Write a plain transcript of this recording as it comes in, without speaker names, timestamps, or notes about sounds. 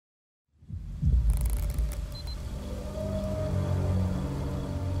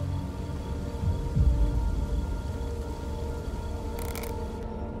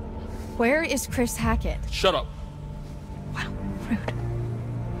Where is Chris Hackett? Shut up. Wow, rude.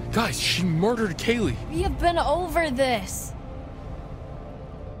 Guys, she murdered Kaylee. We have been over this.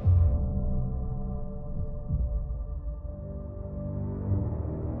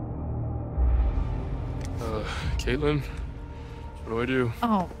 Caitlin, what do I do?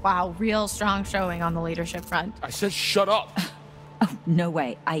 Oh, wow, real strong showing on the leadership front. I said shut up. Oh, no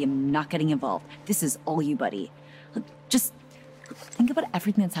way. I am not getting involved. This is all you, buddy. Look, just think about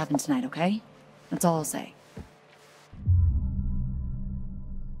everything that's happened tonight, okay? That's all I'll say.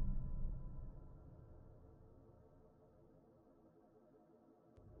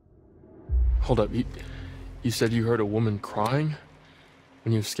 Hold up, you said you heard a woman crying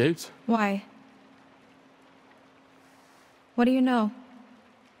when you escaped? Why? What do you know?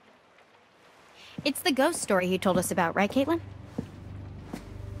 It's the ghost story you told us about, right, Caitlin?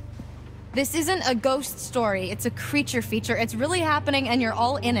 This isn't a ghost story. It's a creature feature. It's really happening and you're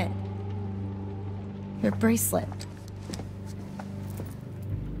all in it. Your bracelet.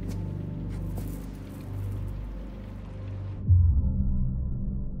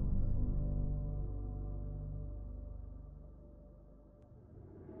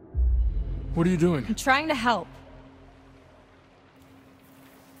 What are you doing? I'm trying to help.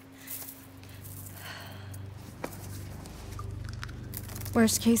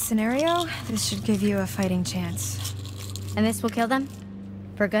 Worst case scenario, this should give you a fighting chance. And this will kill them?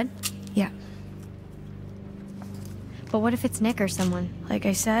 For good? Yeah. But what if it's Nick or someone? Like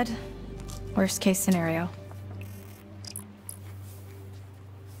I said, worst case scenario.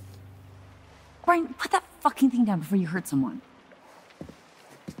 Brian, put that fucking thing down before you hurt someone.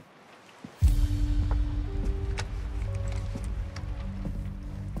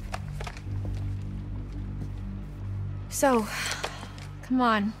 So, come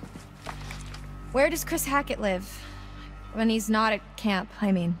on. Where does Chris Hackett live? When he's not at camp,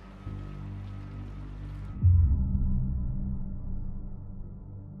 I mean.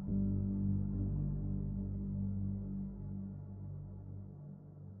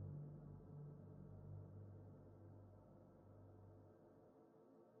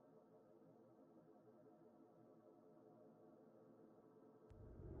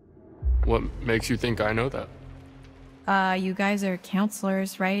 What makes you think I know that? You guys are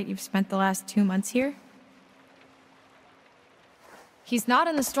counselors, right? You've spent the last 2 months here? He's not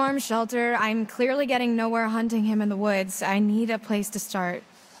in the storm shelter. I'm clearly getting nowhere hunting him in the woods. I need a place to start.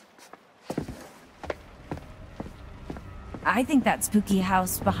 I think that spooky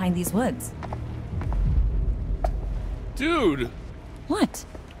house behind these woods. Dude! What?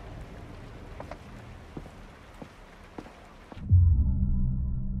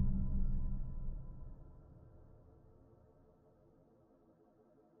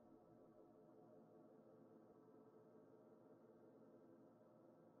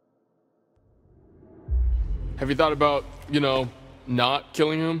 Have you thought about, not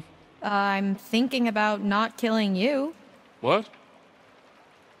killing him? I'm thinking about not killing you. What?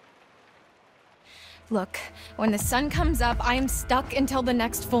 Look, when the sun comes up, I am stuck until the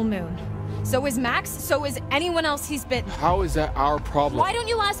next full moon. So is Max, so is anyone else he's bitten. How is that our problem? Why don't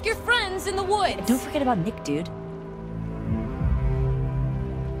you ask your friends in the woods? Don't forget about Nick, dude.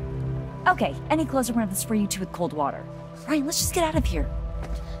 Okay, any closer we're gonna spray you two with cold water. Ryan, let's just get out of here.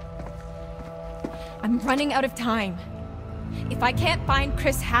 I'm running out of time. If I can't find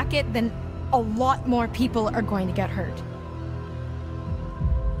Chris Hackett, then a lot more people are going to get hurt.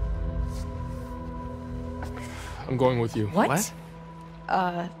 I'm going with you. What?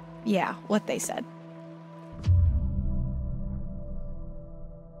 Yeah, what they said.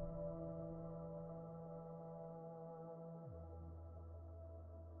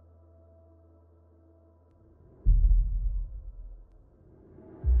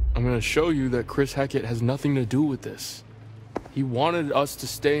 I'm gonna show you that Chris Hackett has nothing to do with this. He wanted us to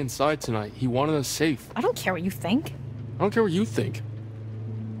stay inside tonight. He wanted us safe. I don't care what you think. I don't care what you think.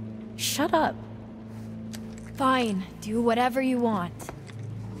 Shut up. Fine, do whatever you want.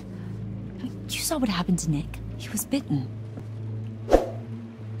 You saw what happened to Nick. He was bitten. Everything's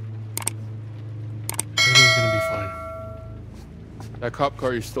gonna be fine. That cop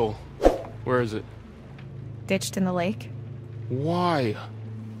car you stole, where is it? Ditched in the lake? Why?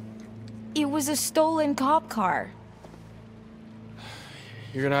 It was a stolen cop car.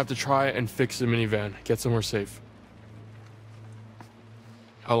 You're gonna have to try and fix the minivan. Get somewhere safe.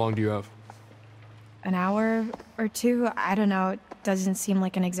 How long do you have? An hour or two? I don't know. It doesn't seem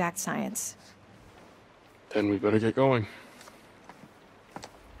like an exact science. Then we better get going.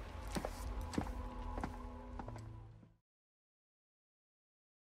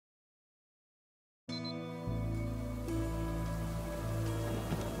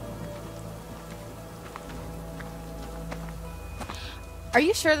 Are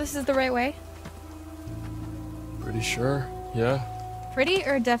you sure this is the right way? Pretty sure, yeah. Pretty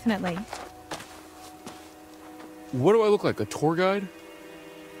or definitely? What do I look like, a tour guide?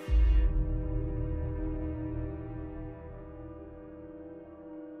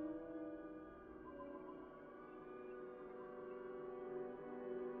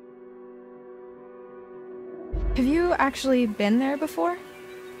 Have you actually been there before?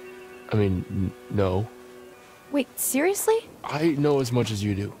 I mean, no. Wait, seriously? I know as much as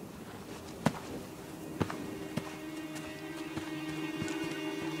you do.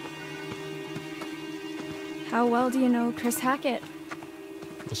 How well do you know Chris Hackett?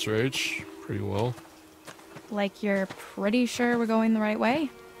 Mr. H, pretty well. Like you're pretty sure we're going the right way?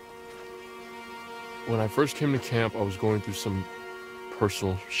 When I first came to camp, I was going through some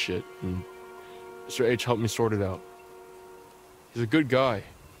personal shit, and Mr. H helped me sort it out. He's a good guy.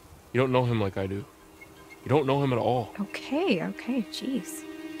 You don't know him like I do. You don't know him at all. Okay, jeez.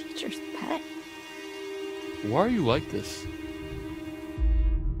 Teacher's pet. Why are you like this?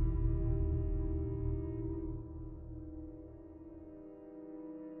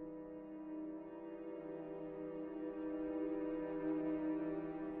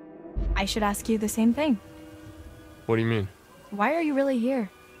 I should ask you the same thing. What do you mean? Why are you really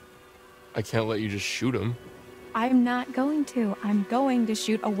here? I can't let you just shoot him. I'm not going to. I'm going to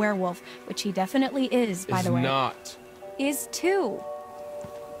shoot a werewolf, which he definitely is, by the way. It's not. Is too.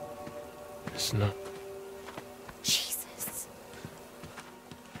 It's not. Jesus.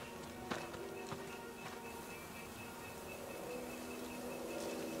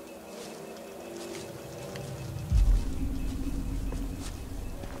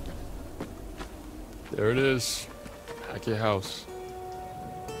 There it is. Hackett House.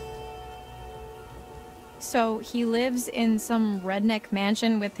 So he lives in some redneck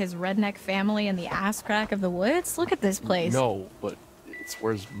mansion with his redneck family in the ass crack of the woods? Look at this place. No, but it's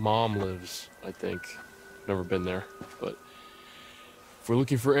where his mom lives, I think. Never been there, but if we're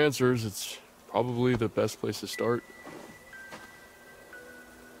looking for answers, it's probably the best place to start.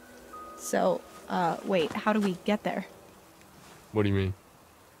 So, wait, how do we get there? What do you mean?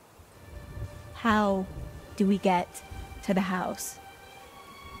 How do we get to the house?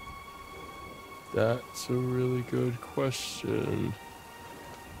 That's a really good question.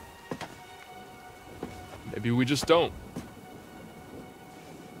 Maybe we just don't.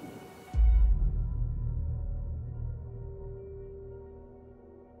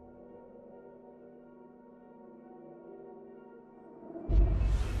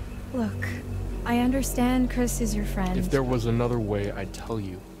 Look, I understand Chris is your friend. If there was another way, I'd tell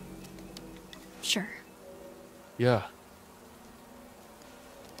you. Sure. Yeah.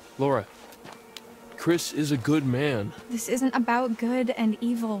 Laura, Chris is a good man. This isn't about good and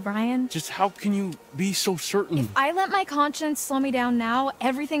evil, Ryan. Just how can you be so certain? If I let my conscience slow me down now,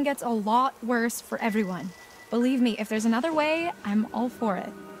 everything gets a lot worse for everyone. Believe me, if there's another way, I'm all for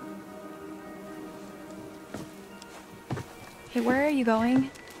it. Hey, where are you going?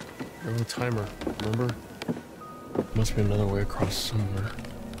 There's no timer, remember? Must be another way across somewhere.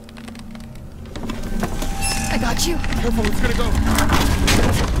 I got you. Careful, it's gonna go.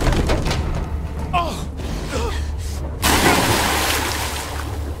 Oh!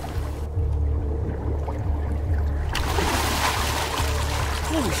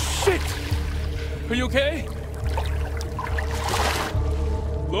 Holy shit! Are you okay?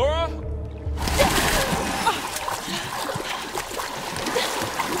 Laura?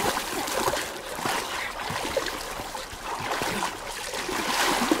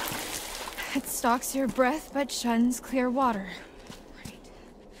 It stalks your breath but shuns clear water. Right.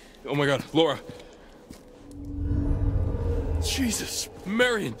 Oh my god, Laura. Jesus,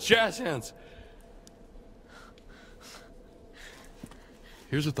 Marion, jazz hands.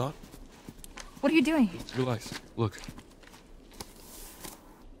 Here's a thought. What are you doing? Relax. Look.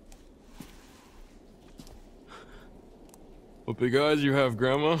 What big eyes you have,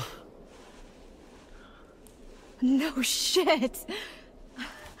 Grandma. No shit.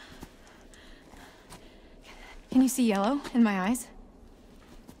 Can you see yellow in my eyes?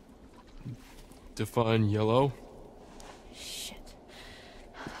 Define yellow. Shit.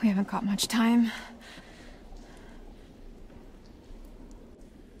 We haven't got much time.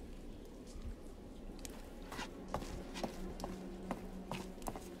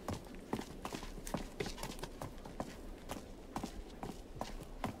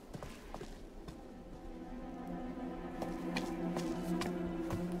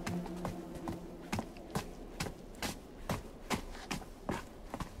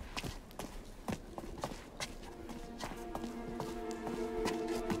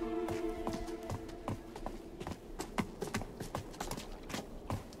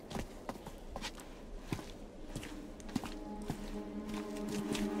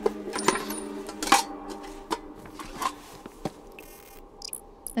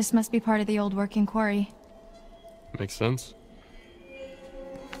 This must be part of the old working quarry. Makes sense.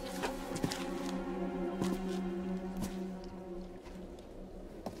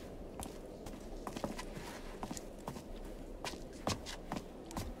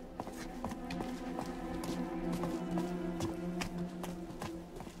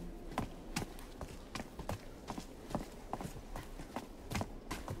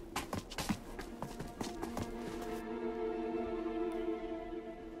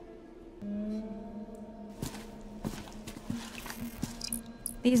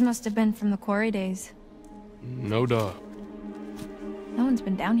 These must have been from the quarry days. No duh. No one's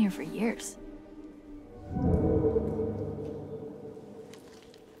been down here for years.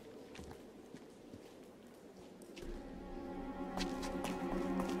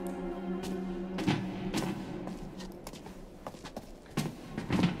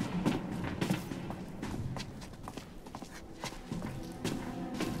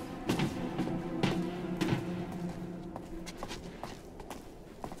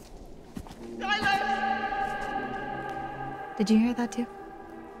 Did you hear that too?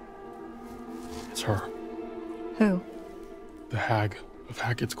 It's her. Who? The hag of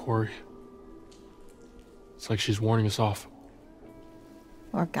Hackett's Quarry. It's like she's warning us off.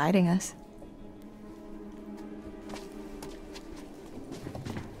 Or guiding us.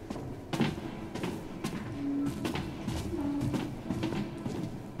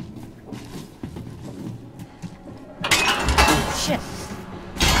 Shit.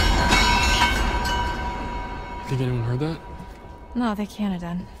 Think anyone heard that? No, they can't have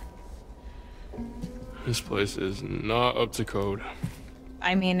done. This place is not up to code.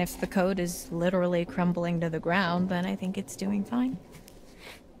 I mean, if the code is literally crumbling to the ground, then I think it's doing fine.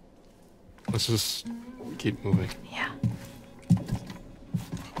 Let's just keep moving. Yeah.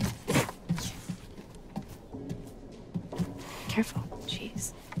 Careful.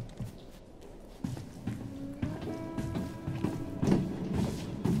 Jeez.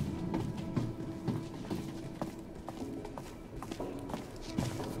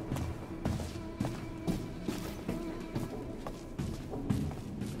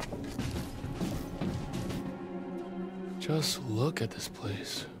 Just look at this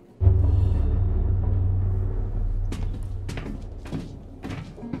place.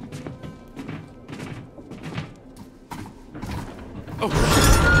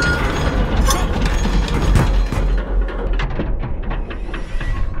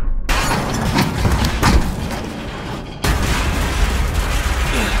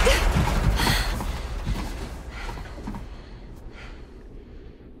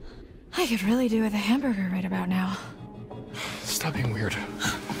 I could really do with a hamburger right about now. Stop being weird.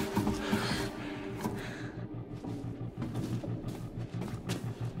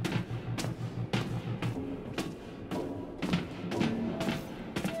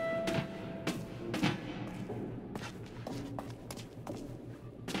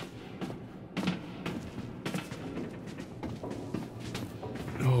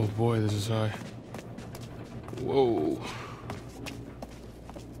 Oh boy, this is high. Whoa.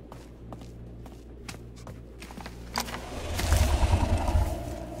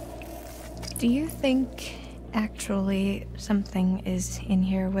 Do you think, actually, something is in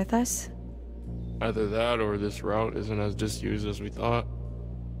here with us? Either that or this route isn't as disused as we thought.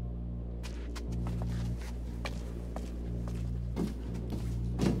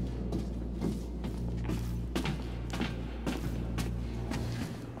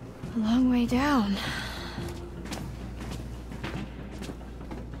 A long way down.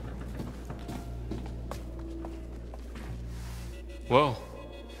 Well,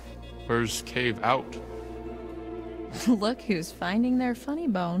 where's cave out? Look who's finding their funny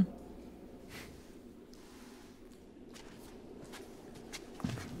bone.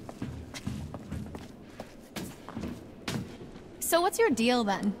 So what's your deal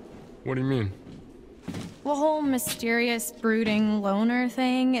then? What do you mean? The whole mysterious, brooding loner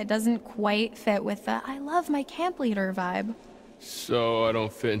thing, it doesn't quite fit with the I love my camp leader vibe. So I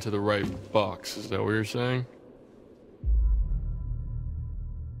don't fit into the right box, is that what you're saying?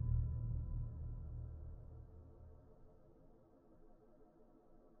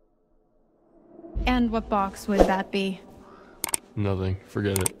 And what box would that be? Nothing.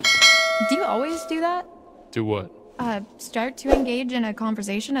 Forget it. Do you always do that? Do what? Start to engage in a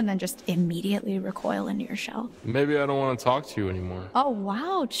conversation and then just immediately recoil into your shell. Maybe I don't want to talk to you anymore. Oh,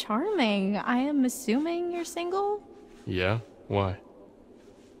 wow, charming. I am assuming you're single? Yeah? Why?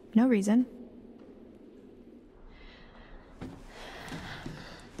 No reason.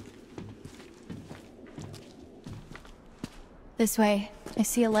 This way. I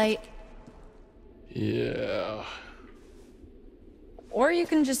see a light. Yeah. Or Or you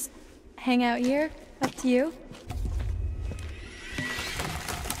can just hang out here. Up to you.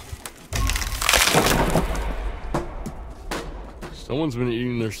 Someone's been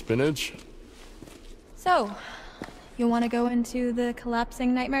eating their spinach. So, you want to go into the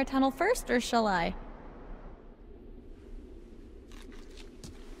collapsing nightmare tunnel first, or shall I?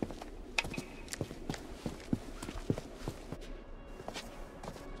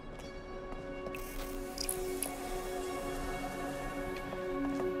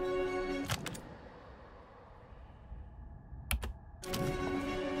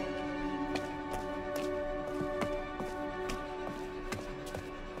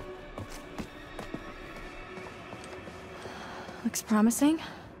 Looks promising.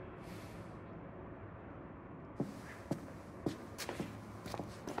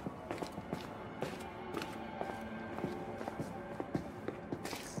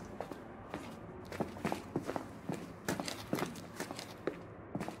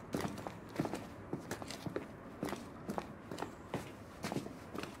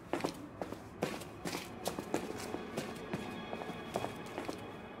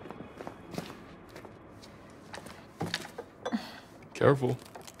 Careful.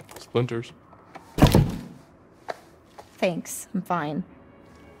 Splinters. Thanks, I'm fine.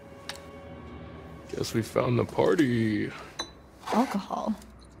 Guess we found the party. Alcohol.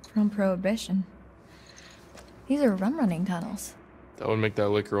 From Prohibition. These are rum-running tunnels. That would make that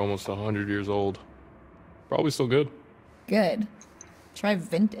liquor almost 100 years old. Probably still good. Good. Try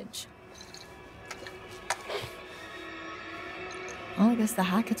vintage. Well, I guess the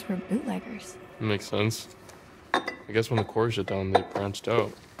Hacketts were bootleggers. Makes sense. I guess when the Quarry shut down, they branched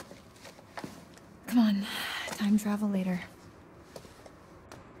out. Come on, time travel later.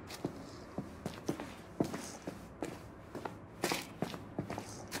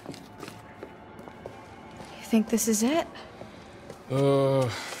 You think this is it?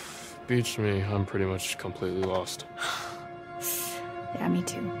 Beats me. I'm pretty much completely lost. Yeah, me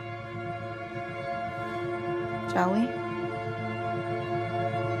too. Shall we?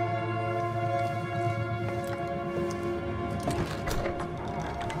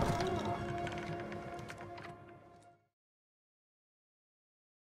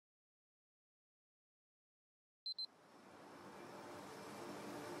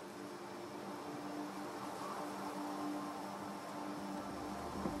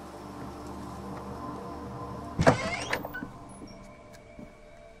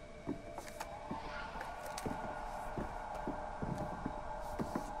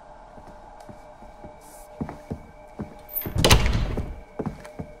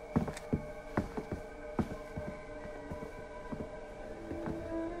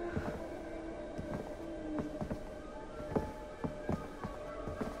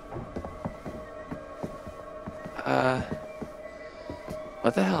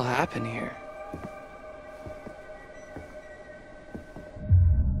 What the hell happened here?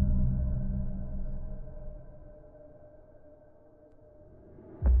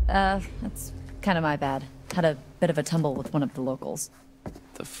 That's kind of my bad. Had a bit of a tumble with one of the locals.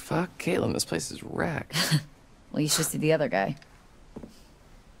 The fuck? Caitlin, this place is wrecked. Well, you should see the other guy.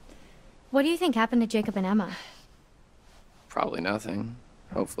 What do you think happened to Jacob and Emma? Probably nothing.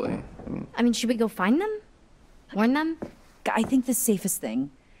 Hopefully. I mean, should we go find them? Warn them? I think the safest thing,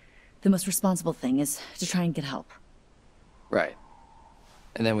 the most responsible thing, is to try and get help. Right.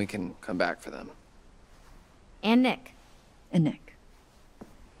 And then we can come back for them. And Nick. And Nick.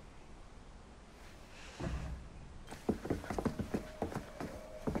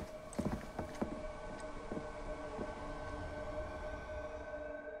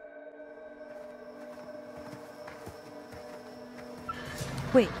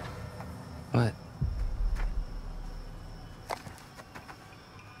 Wait. What?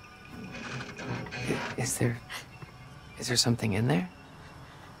 Is there something in there?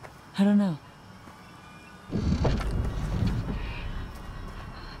 I don't know.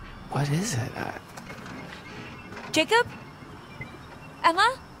 What is it? Jacob?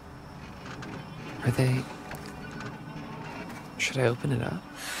 Emma? Are they... Should I open it up?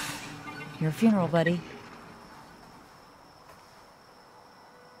 Your funeral, buddy.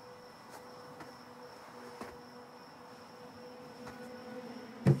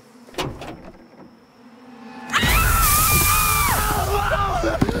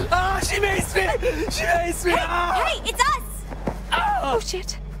 She maced me! Hey, it's us! Oh,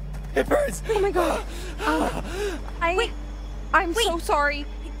 shit. It burns! Oh my god. I'm so sorry.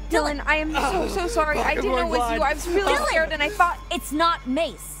 Dylan, I am so sorry. I didn't know it was you. I was really scared and I thought... It's not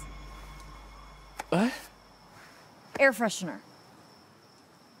mace. What? Air freshener.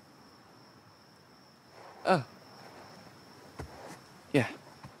 Oh. Yeah.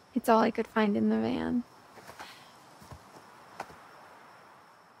 It's all I could find in the van.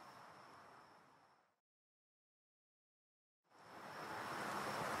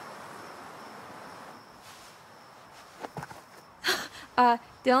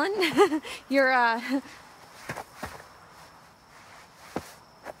 Dylan, you're,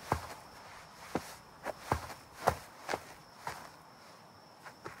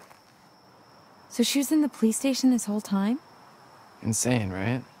 So she was in the police station this whole time? Insane,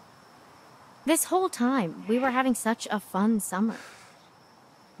 right? This whole time, we were having such a fun summer.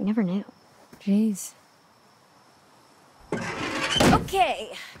 We never knew. Jeez.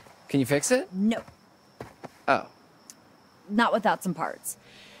 Okay. Can you fix it? No, Oh. not without some parts.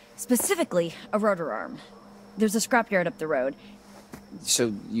 Specifically, a rotor arm. There's a scrapyard up the road.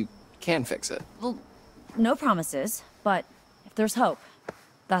 So you can fix it? Well, no promises, but if there's hope,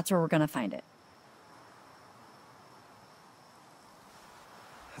 that's where we're gonna find it.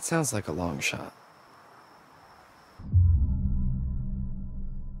 That sounds like a long shot.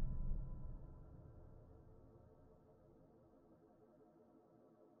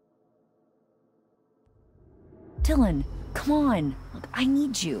 Dylan, come on. Look, I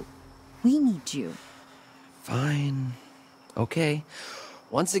need you. We need you. Fine. Okay.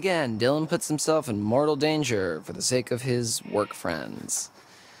 Once again, Dylan puts himself in mortal danger for the sake of his work friends.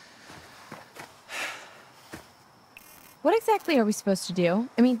 what exactly are we supposed to do?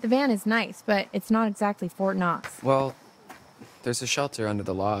 I mean, the van is nice, but it's not exactly Fort Knox. Well, there's a shelter under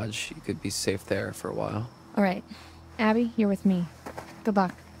the lodge. You could be safe there for a while. All right. Abby, you're with me. Good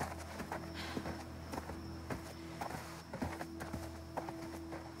luck.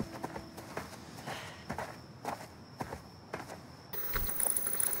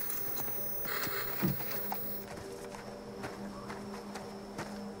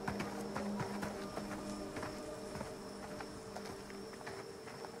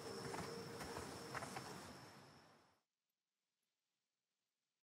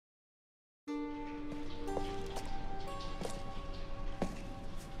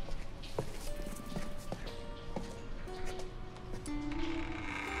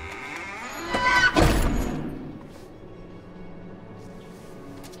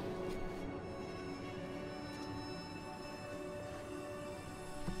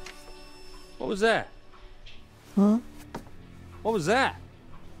 What was that? Huh? What was that?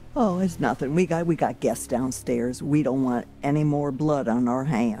 Oh, it's nothing. We got guests downstairs. We don't want any more blood on our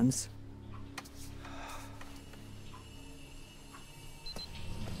hands.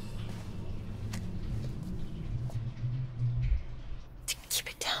 Keep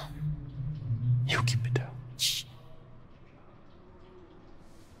it down. You keep it down. Shh.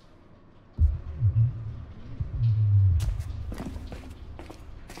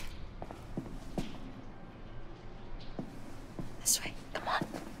 This way. Come on.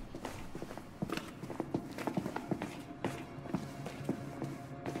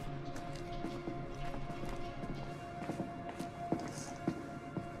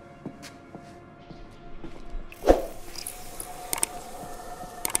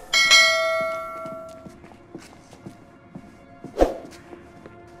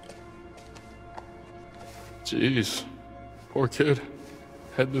 Jeez. Poor kid.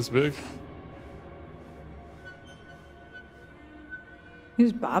 Head this big.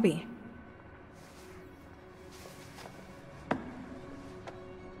 Who's Bobby?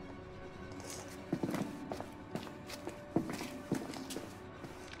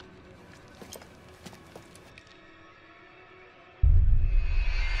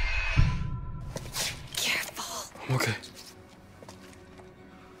 Careful. I'm okay.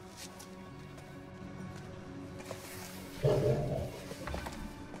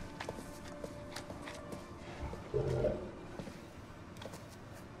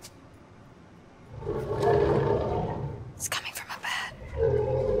 It's coming from up ahead.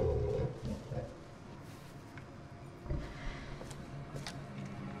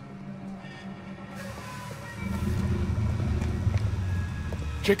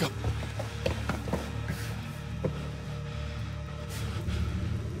 Jacob!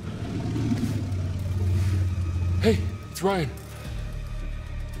 Hey, it's Ryan.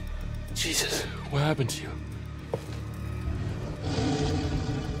 Jesus, what happened to you?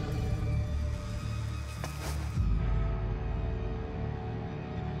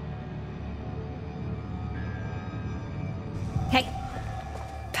 Hey,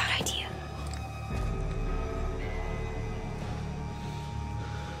 Bad idea.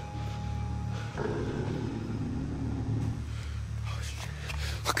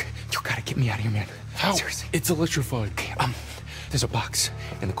 Look, you gotta get me out of here, man. How? Seriously. It's electrified. Okay, there's a box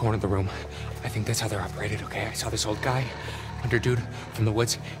in the corner of the room. I think that's how they're operated, okay? I saw this old guy Winter dude from the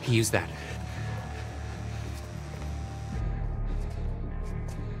woods, he used that.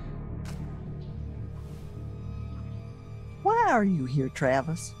 Why are you here,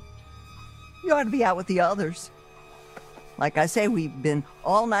 Travis? You ought to be out with the others. Like I say, we've been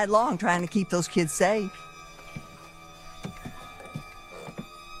all night long trying to keep those kids safe.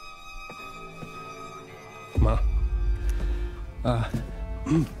 Ma.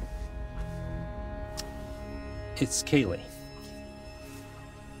 It's Kaylee.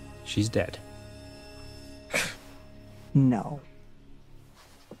 She's dead. No.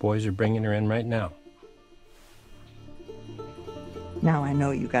 Boys are bringing her in right now. Now I know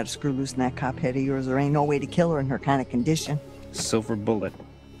you got to screw loose in that cop head of yours. There ain't no way to kill her in her kind of condition. Silver bullet.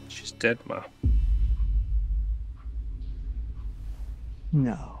 She's dead, Ma.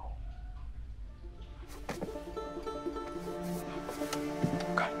 No.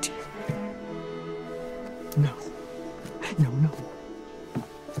 God damn. No.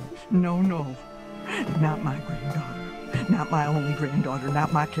 No. Not my granddaughter. Not my only granddaughter.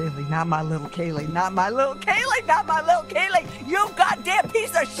 Not my Kaylee. Not my little Kaylee. Not my little Kaylee. Not my little Kaylee. You goddamn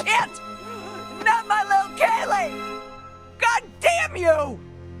piece of shit! Not my little Kaylee! God damn you!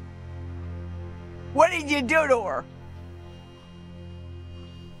 What did you do to her?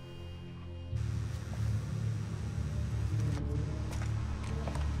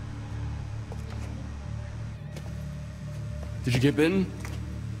 Did you get bitten?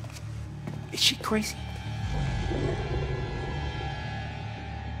 Is she crazy?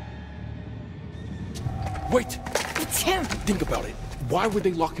 Wait! It's him! Think about it. Why would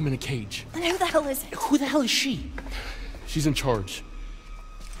they lock him in a cage? And who the hell is it? Who the hell is she? She's in charge.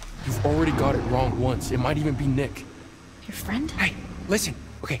 You've already got it wrong once. It might even be Nick. Your friend? Hey, listen.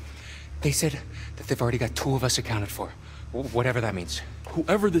 Okay, they said that they've already got 2 of us accounted for. Whatever that means.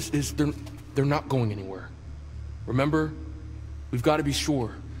 Whoever this is, they're not going anywhere. Remember? We've got to be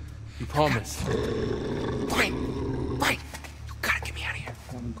sure. You promised. Right. You gotta get me out of here.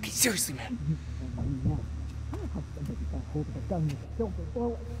 Okay, seriously, man.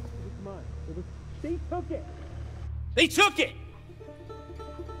 They took it!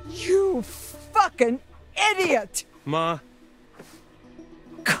 You fucking idiot! Ma.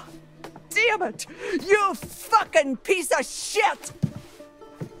 God damn it! You fucking piece of shit!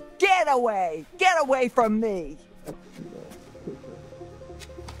 Get away! Get away from me!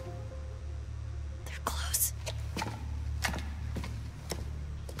 They're close.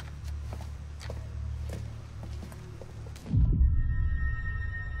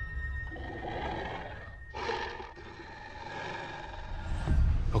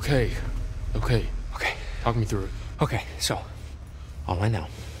 Okay. Talk me through it. Okay, so, all I know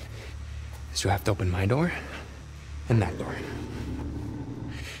is you have to open my door and that door.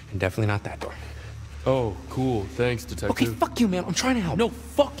 And definitely not that door. Oh, cool. Thanks, detective. Okay, fuck you, man. I'm trying to help. No,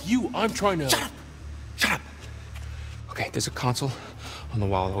 fuck you. I'm trying to help. Shut up! Okay, there's a console on the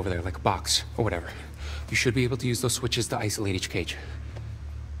wall over there, like a box or whatever. You should be able to use those switches to isolate each cage.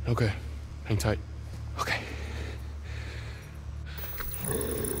 Okay. Hang tight. Okay.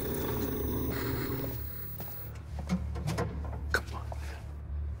 Come on.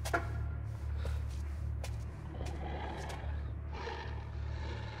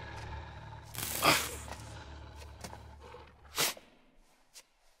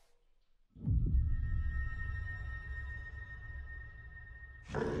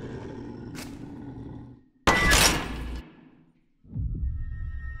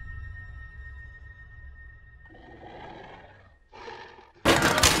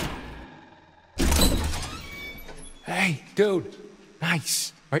 Hey, dude.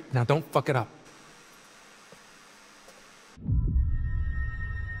 Nice. All right, now don't fuck it up.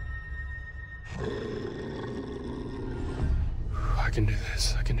 I can do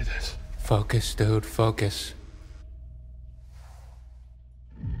this. Focus, dude, focus.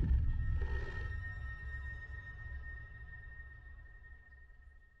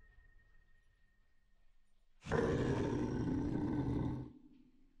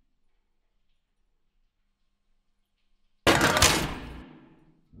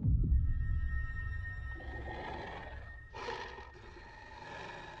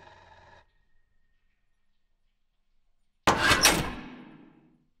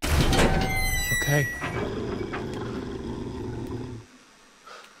 Okay.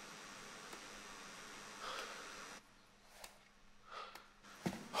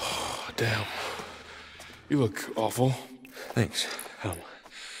 Oh, damn. You look awful. Thanks.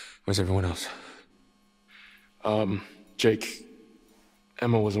 Where's everyone else? Jake.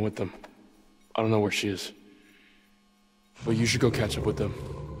 Emma wasn't with them. I don't know where she is. But you should go catch up with them.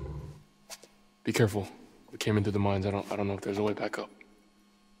 Be careful. We came into the mines. I don't know if there's a way back up.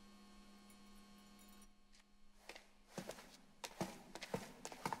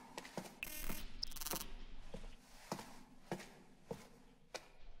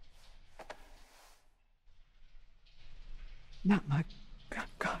 Not my,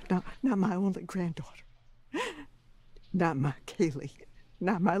 God, not my only granddaughter. Not my Kaylee.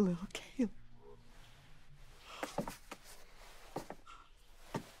 Not my little Kaylee.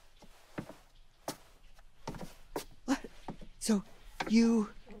 What? So, you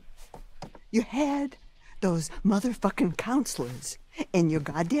had those motherfucking counselors in your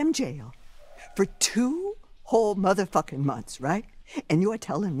goddamn jail for 2 whole motherfucking months, right? And you are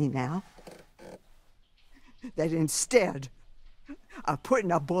telling me now that instead of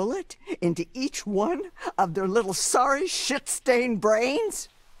putting a bullet into each one of their little sorry shit-stained brains,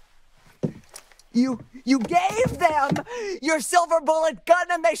 you gave them your silver bullet gun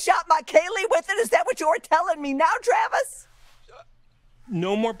and they shot my Kaylee with it? Is that what you're telling me now, Travis?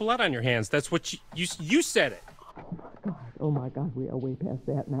 No more blood on your hands. That's what you said it. Oh my God, we are way past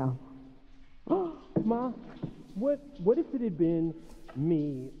that now. Ma, what if it had been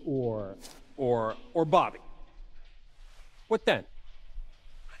me or Bobby? What then?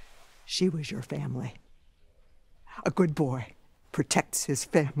 She was your family. A good boy protects his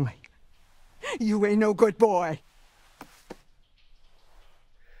family. You ain't no good boy. I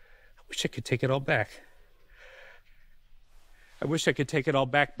wish I could take it all back. I wish I could take it all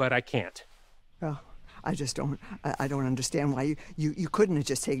back, but I can't. Well, I don't understand why you couldn't have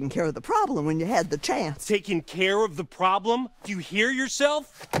just taken care of the problem when you had the chance. Taking care of the problem? Do you hear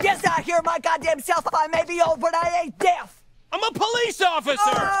yourself? Yes, I hear my goddamn self. I may be old, but I ain't deaf. I'm a police officer!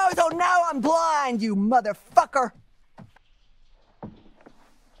 Oh, so now I'm blind, you motherfucker.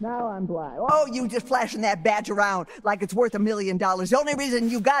 Now I'm blind. Oh, you just flashing that badge around like it's worth $1 million. The only reason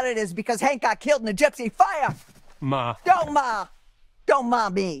you got it is because Hank got killed in a gypsy fire. Ma. Don't ma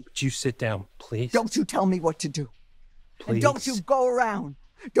me. Would you sit down, please? Don't you tell me what to do. Please. And don't you go around.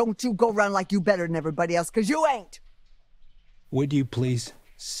 Don't you go around like you better than everybody else, because you ain't. Would you please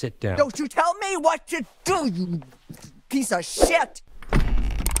sit down? Don't you tell me what to do, you piece of shit.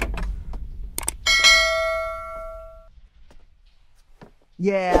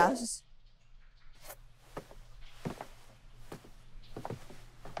 Yes.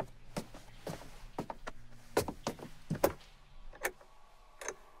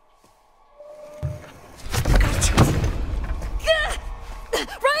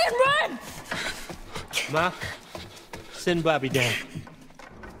 Ryan, run! Ma, send Bobby down.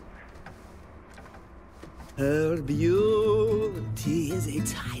 Her beauty is a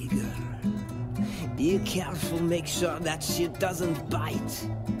tiger. Be careful, make sure that shit doesn't bite.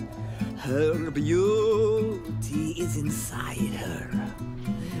 Her beauty is inside her.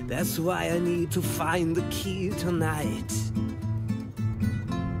 That's why I need to find the key tonight.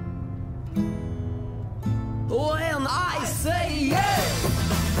 When I say yes,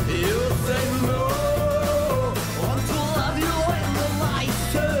 you say no. Want to love you when the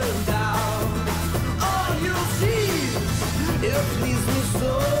lights turn down. All you see, it please me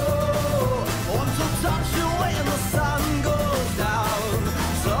so. Want to touch you when the sun goes down.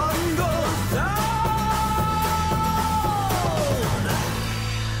 Sun goes down.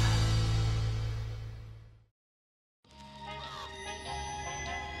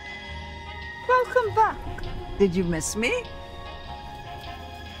 Welcome back. Did you miss me?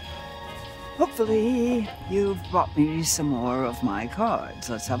 Hopefully, you've brought me some more of my cards.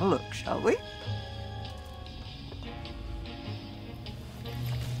 Let's have a look, shall we?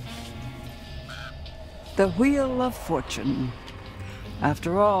 The Wheel of Fortune.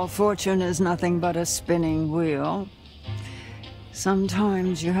 After all, fortune is nothing but a spinning wheel.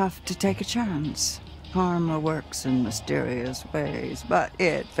 Sometimes you have to take a chance. Karma works in mysterious ways, but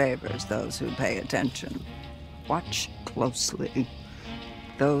it favors those who pay attention. Watch closely.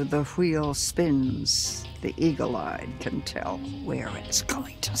 Though the wheel spins, the eagle-eyed can tell where it's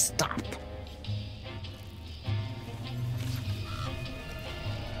going to stop.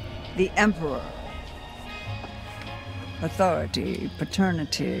 The Emperor. Authority,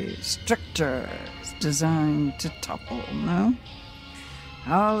 paternity, stricter, designed to topple, no?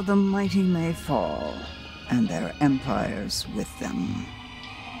 How the mighty may fall, and their empires with them.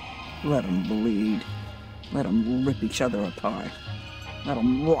 Let them bleed. Let them rip each other apart. Let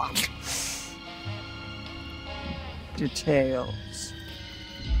them rot. Details.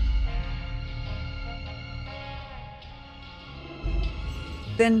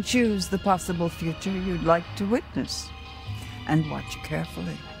 Then choose the possible future you'd like to witness. And watch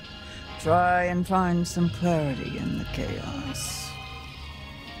carefully. Try and find some clarity in the chaos.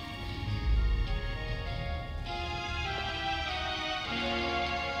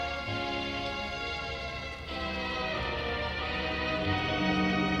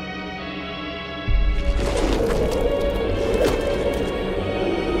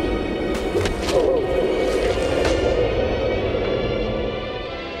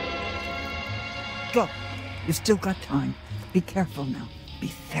 You've still got time. Be careful now.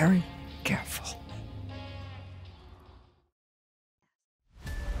 Be very careful.